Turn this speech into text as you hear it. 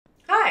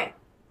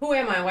Who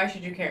am I? Why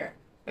should you care?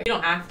 You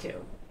don't have to.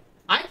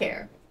 I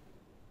care.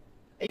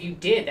 If you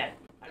did that,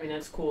 I mean,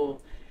 that's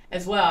cool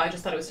as well. I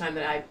just thought it was time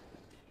that I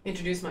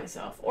introduce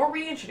myself or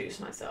reintroduce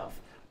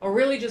myself or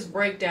really just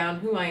break down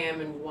who I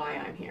am and why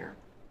I'm here.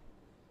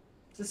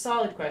 It's a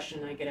solid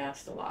question I get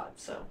asked a lot,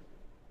 so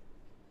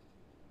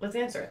let's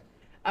answer it.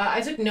 I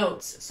took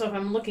notes, so if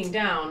I'm looking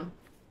down,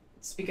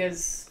 it's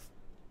because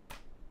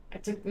I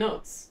took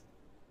notes.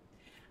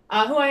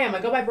 Who I am,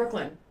 I go by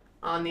Brooklyn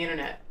on the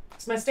internet.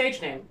 It's my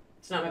stage name.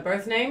 It's not my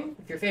birth name.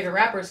 If your favorite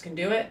rappers can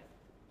do it,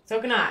 so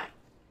can I.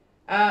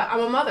 I'm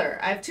a mother.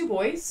 I have two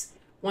boys,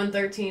 one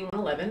 13, one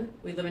 11.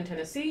 We live in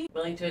Tennessee.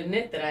 Willing to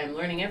admit that I am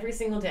learning every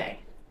single day.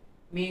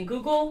 Me and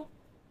Google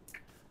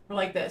are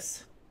like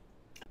this.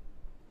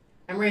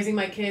 I'm raising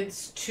my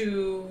kids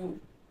to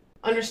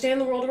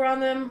understand the world around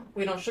them.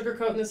 We don't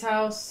sugarcoat in this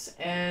house,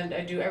 and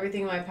I do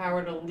everything in my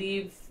power to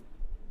leave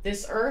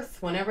this earth,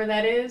 whenever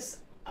that is,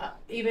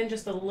 even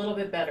just a little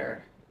bit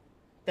better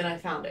than I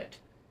found it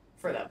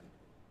for them.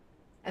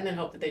 And then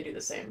hope that they do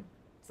the same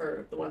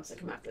for the ones that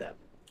come after them.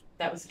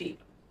 That was deep.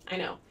 I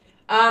know.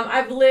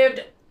 I've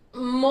lived a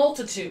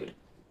multitude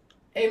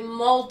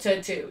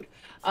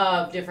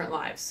of different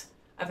lives.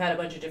 I've had a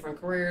bunch of different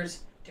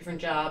careers,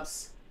 different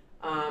jobs.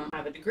 I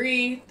have a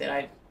degree that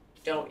I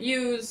don't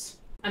use.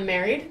 I'm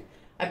married.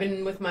 I've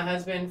been with my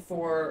husband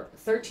for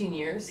 13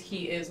 years.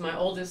 He is my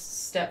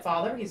oldest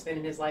stepfather. He's been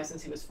in his life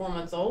since he was 4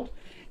 months old.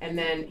 And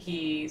then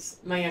he's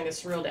my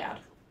youngest real dad.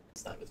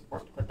 So that was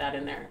important to put that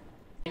in there.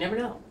 You never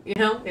know. You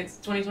know, it's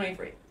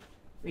 2023.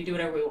 We do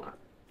whatever we want.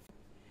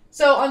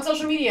 So on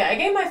social media, I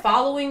gained my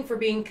following for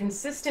being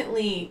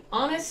consistently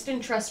honest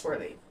and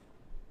trustworthy.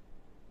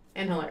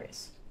 And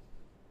hilarious.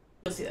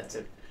 You'll see that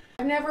soon.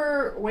 I've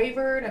never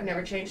wavered. I've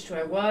never changed who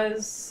I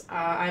was.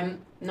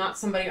 I'm not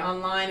somebody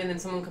online and then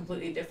someone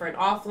completely different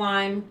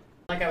offline.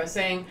 Like I was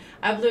saying,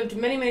 I've lived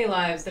many, many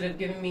lives that have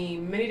given me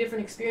many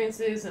different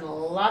experiences and a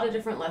lot of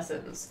different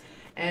lessons.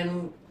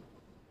 And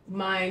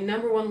my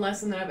number one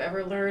lesson that I've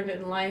ever learned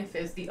in life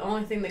is the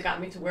only thing that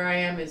got me to where I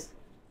am is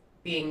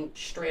being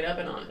straight up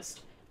and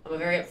honest. I'm a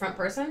very upfront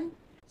person.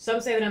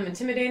 Some say that I'm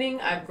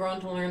intimidating. I've grown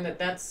to learn that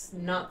that's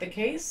not the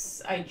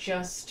case. I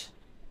just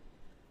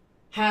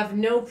have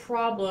no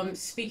problem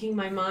speaking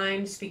my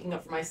mind, speaking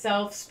up for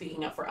myself,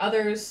 speaking up for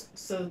others.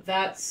 So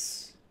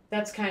that's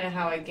kind of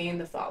how I gained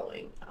the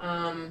following.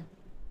 I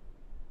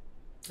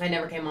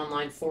never came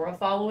online for a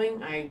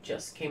following. I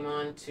just came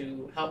on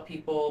to help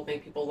people,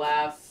 make people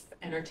laugh,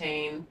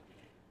 entertain,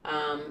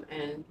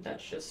 and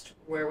that's just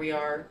where we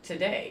are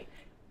today.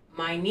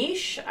 My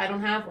niche, I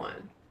don't have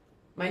one.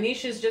 My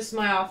niche is just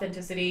my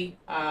authenticity.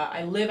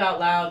 I live out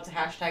loud. It's a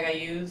hashtag I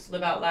use.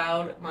 Live out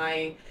loud.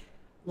 My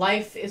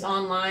life is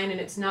online, and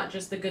it's not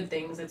just the good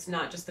things. It's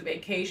not just the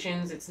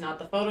vacations. It's not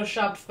the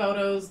photoshopped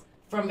photos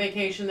from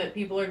vacation that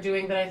people are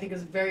doing that I think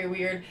is very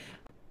weird.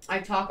 I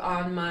talk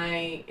on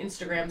my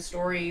Instagram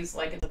stories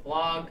like it's a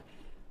vlog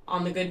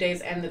on the good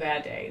days and the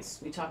bad days.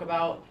 We talk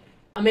about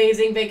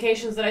amazing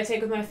vacations that I take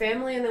with my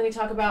family, and then we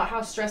talk about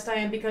how stressed I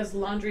am because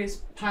laundry is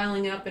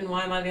piling up and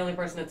why am I the only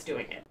person that's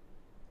doing it.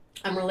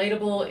 I'm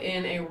relatable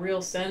in a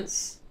real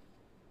sense.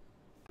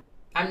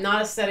 I'm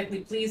not aesthetically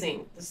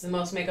pleasing. This is the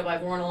most makeup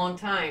I've worn in a long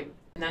time.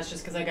 And that's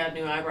just because I got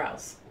new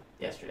eyebrows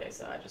yesterday.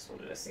 So I just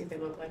wanted to see what they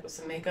look like with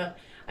some makeup.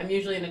 I'm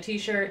usually in a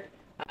t-shirt.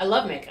 I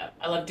love makeup.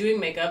 I love doing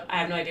makeup. I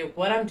have no idea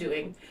what I'm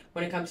doing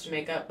when it comes to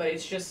makeup, but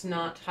it's just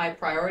not high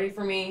priority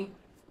for me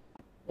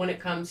when it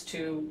comes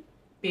to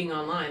being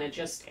online. I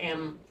just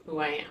am who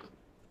I am.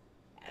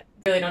 I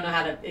really don't know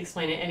how to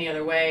explain it any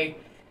other way.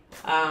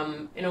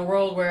 In a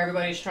world where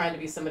everybody's trying to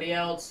be somebody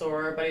else or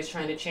everybody's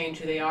trying to change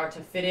who they are to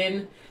fit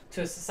in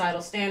to a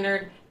societal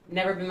standard,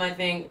 never been my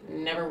thing,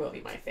 never will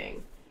be my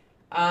thing.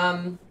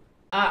 I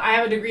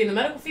have a degree in the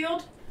medical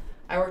field.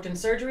 I worked in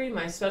surgery.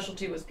 My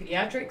specialty was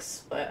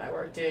pediatrics, but I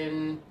worked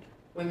in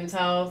women's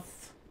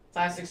health,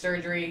 plastic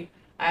surgery.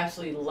 I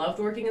absolutely loved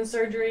working in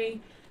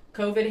surgery.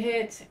 COVID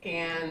hit,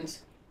 and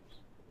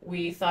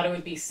we thought it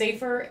would be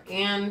safer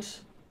and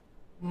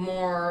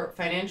more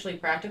financially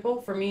practical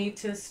for me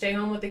to stay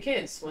home with the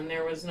kids when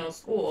there was no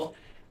school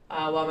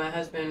while my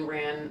husband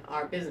ran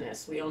our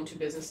business. We own two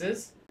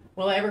businesses.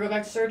 Will I ever go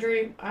back to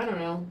surgery? I don't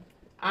know.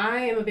 I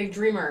am a big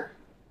dreamer.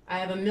 I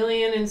have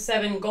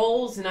 1,000,007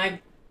 goals, and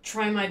I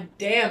try my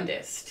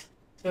damnedest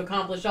to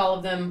accomplish all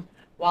of them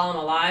while I'm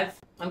alive.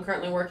 I'm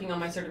currently working on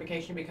my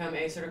certification to become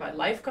a certified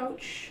life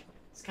coach.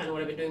 It's kind of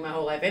what I've been doing my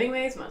whole life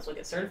anyways. Might as well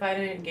get certified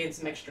in it and gain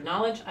some extra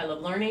knowledge. I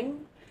love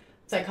learning.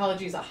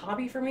 Psychology is a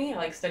hobby for me. I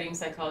like studying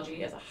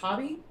psychology as a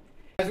hobby.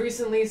 I was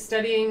recently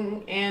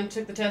studying and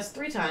took the test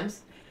 3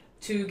 times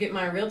to get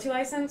my realty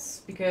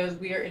license because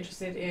we are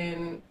interested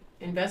in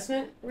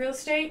investment real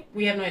estate.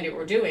 We have no idea what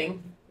we're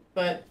doing,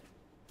 but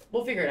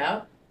we'll figure it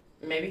out,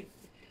 maybe.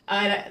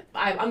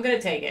 I'm going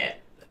to take it.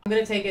 I'm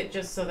going to take it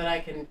just so that I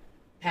can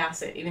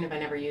pass it, even if I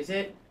never use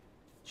it.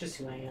 It's just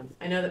who I am.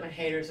 I know that my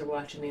haters are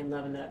watching me and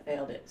loving that I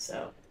failed it,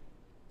 so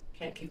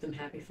can't keep them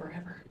happy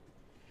forever.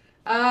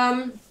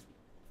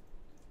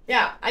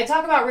 Yeah, I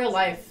talk about real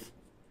life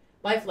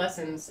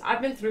lessons.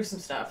 I've been through some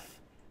stuff.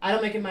 I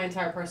don't make it my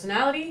entire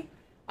personality,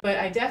 but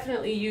I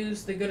definitely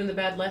use the good and the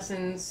bad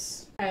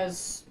lessons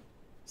as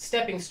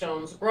stepping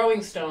stones,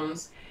 growing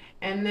stones.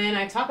 And then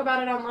I talk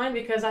about it online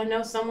because I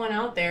know someone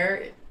out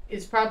there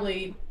is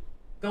probably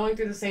going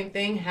through the same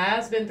thing,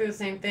 has been through the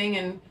same thing,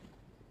 and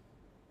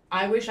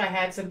I wish I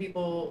had some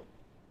people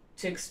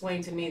to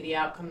explain to me the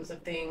outcomes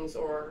of things,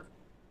 or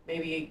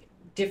maybe a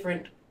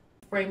different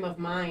frame of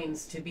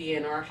minds to be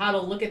in, or how to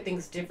look at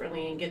things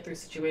differently and get through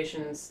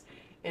situations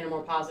in a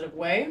more positive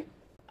way.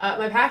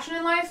 My passion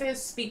in life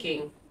is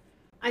speaking.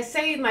 I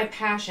say my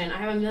passion, I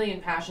have a million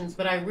passions,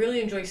 but I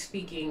really enjoy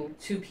speaking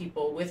to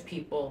people, with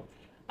people.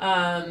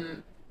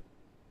 I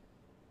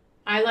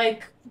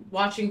like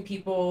watching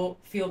people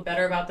feel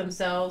better about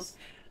themselves.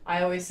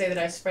 I always say that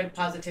I spread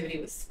positivity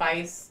with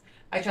spice.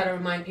 I try to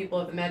remind people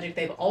of the magic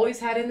they've always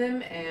had in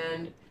them,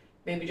 and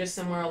maybe just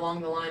somewhere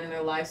along the line in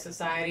their life,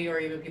 society, or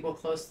even people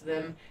close to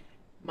them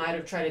might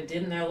have tried to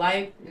dim their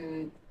light,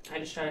 and I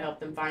just try to help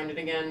them find it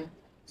again.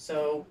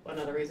 So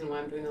another reason why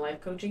I'm doing the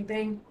life coaching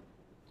thing.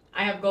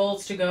 I have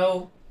goals to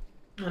go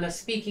on a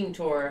speaking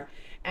tour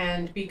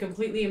and be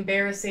completely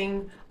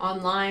embarrassing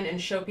online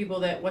and show people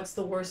that what's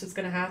the worst that's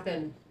going to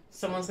happen?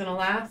 Someone's going to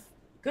laugh?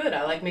 Good.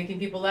 I like making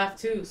people laugh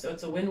too, so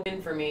it's a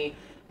win-win for me.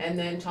 And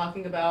then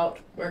talking about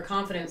where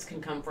confidence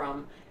can come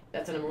from.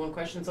 That's the number one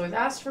question that's always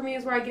asked for me,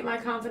 is where I get my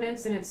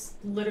confidence, and it's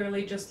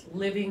literally just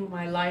living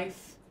my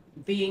life,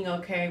 being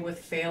okay with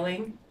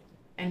failing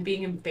and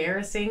being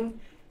embarrassing.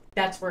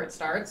 That's where it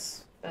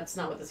starts. That's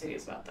not what this video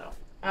is about, though.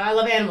 I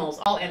love animals,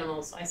 all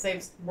animals. I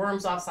save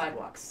worms off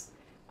sidewalks.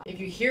 If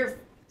you hear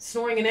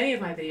snoring in any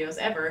of my videos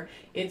ever,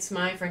 it's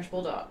my French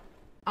Bulldog.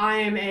 I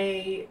am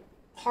a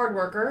hard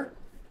worker.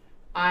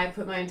 I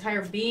put my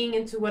entire being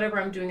into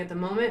whatever I'm doing at the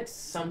moment.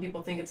 Some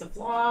people think it's a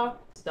flaw.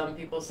 Some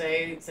people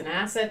say it's an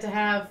asset to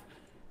have.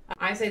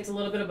 I say it's a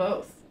little bit of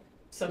both.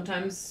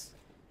 Sometimes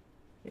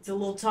it's a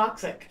little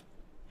toxic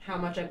how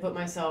much I put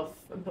myself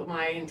and put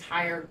my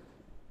entire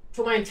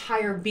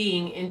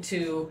being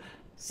into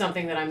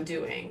something that I'm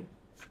doing.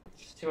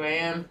 Just who I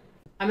am.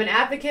 I'm an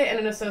advocate and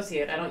an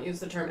associate. I don't use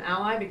the term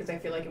ally because I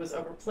feel like it was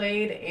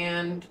overplayed,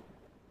 and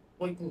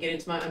well, you can get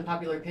into my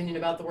unpopular opinion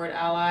about the word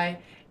ally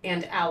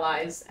and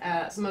allies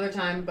some other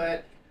time,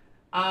 but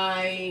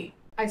I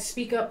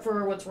speak up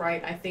for what's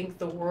right. I think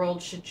the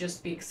world should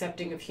just be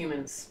accepting of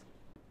humans.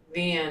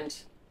 The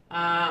end.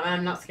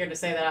 I'm not scared to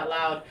say that out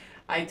loud.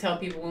 I tell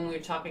people when we're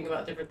talking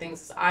about different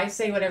things, I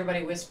say what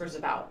everybody whispers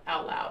about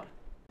out loud.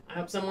 I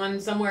hope someone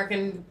somewhere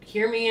can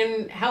hear me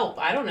and help.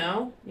 I don't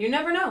know. You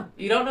never know.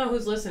 You don't know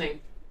who's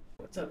listening.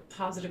 What's a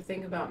positive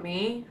thing about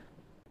me?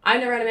 I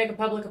never had to make a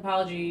public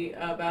apology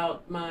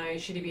about my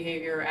shitty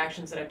behavior or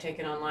actions that I've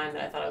taken online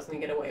that I thought I was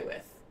going to get away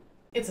with.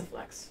 It's a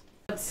flex.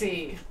 Let's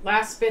see.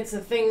 Last bits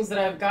of things that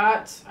I've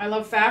got. I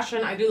love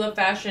fashion. I do love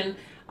fashion.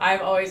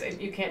 I've always,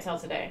 you can't tell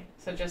today,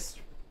 so just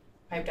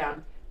pipe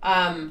down.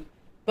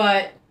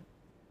 But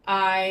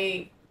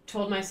I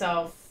told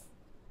myself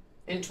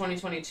in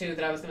 2022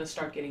 that I was going to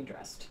start getting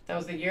dressed. That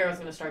was the year I was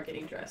going to start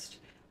getting dressed.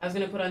 I was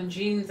going to put on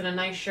jeans and a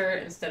nice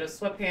shirt instead of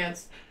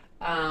sweatpants.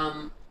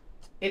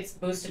 It's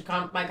boosted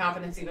my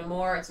confidence even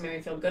more. It's made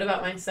me feel good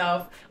about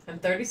myself. I'm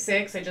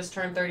 36. I just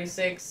turned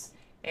 36.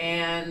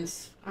 And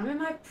I'm in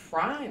my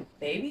prime,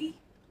 baby.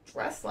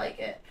 Dress like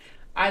it.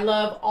 I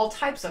love all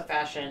types of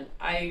fashion.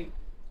 I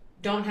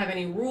don't have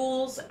any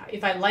rules.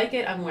 If I like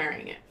it, I'm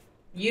wearing it.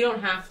 You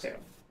don't have to,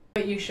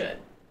 but you should.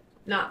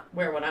 Not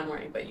wear what I'm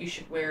wearing, but you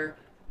should wear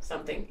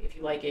something if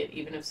you like it,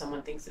 even if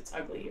someone thinks it's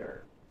ugly,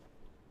 or,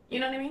 you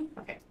know what I mean?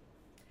 Okay.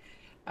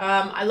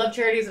 I love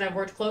charities, and I've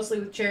worked closely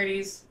with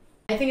charities.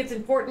 I think it's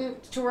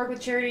important to work with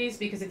charities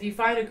because if you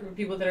find a group of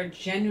people that are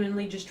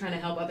genuinely just trying to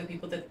help other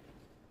people that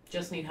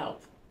just need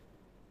help,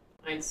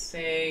 I'd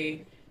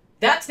say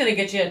that's going to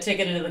get you a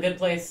ticket into the good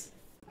place.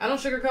 I don't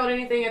sugarcoat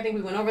anything. I think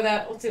we went over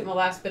that. Let's see what my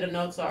last bit of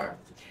notes are.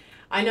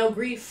 I know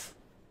grief.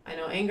 I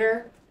know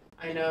anger.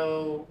 I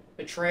know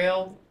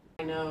betrayal.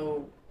 I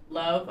know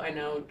love. I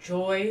know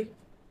joy.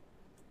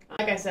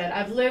 Like I said,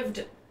 I've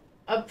lived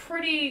a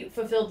pretty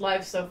fulfilled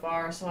life so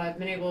far, so I've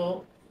been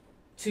able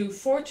to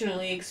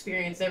fortunately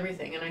experience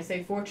everything. And I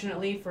say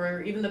fortunately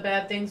for even the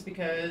bad things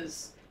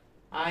because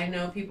I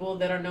know people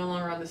that are no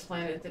longer on this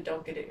planet that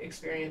don't get to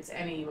experience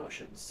any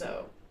emotions.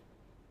 So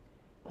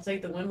I'll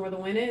take the win where the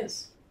win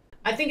is.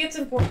 I think it's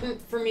important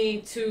for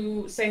me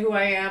to say who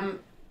I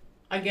am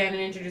again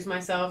and introduce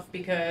myself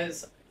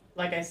because,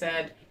 like I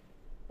said,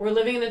 we're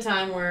living in a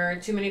time where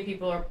too many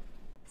people are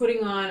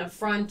putting on a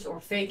front or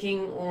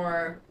faking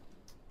or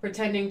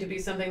pretending to be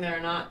something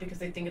they're not because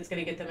they think it's going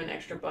to get them an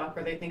extra buck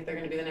or they think they're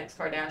going to be the next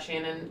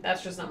Kardashian, and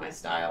that's just not my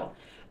style.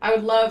 I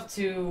would love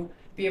to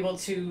be able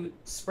to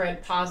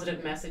spread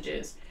positive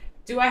messages.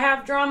 Do I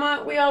have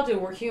drama? We all do.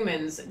 We're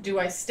humans. Do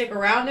I stick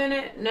around in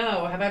it?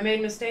 No. Have I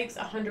made mistakes?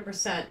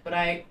 100%. But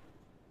I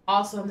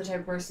also am the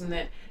type of person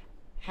that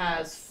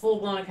has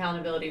full-blown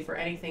accountability for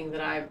anything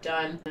that I've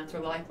done. That's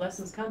where the life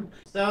lessons come.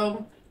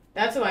 So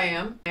that's who I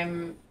am.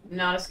 I'm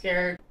not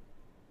scared.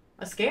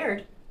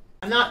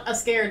 I'm not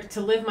scared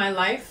to live my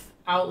life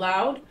out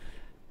loud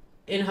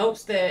in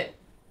hopes that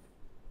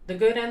the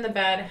good and the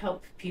bad,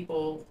 help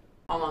people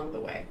along the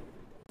way.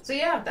 So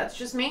yeah, that's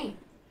just me.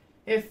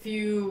 If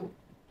you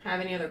have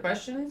any other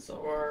questions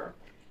or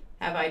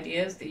have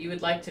ideas that you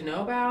would like to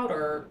know about,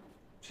 or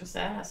just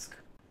ask.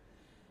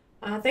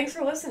 Thanks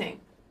for listening.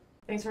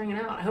 Thanks for hanging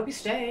out. I hope you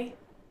stay.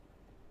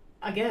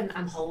 Again,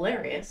 I'm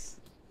hilarious.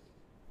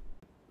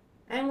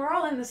 And we're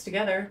all in this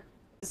together.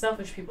 The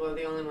selfish people are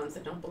the only ones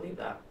that don't believe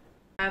that.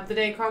 Have the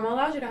day karma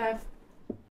allows you to have.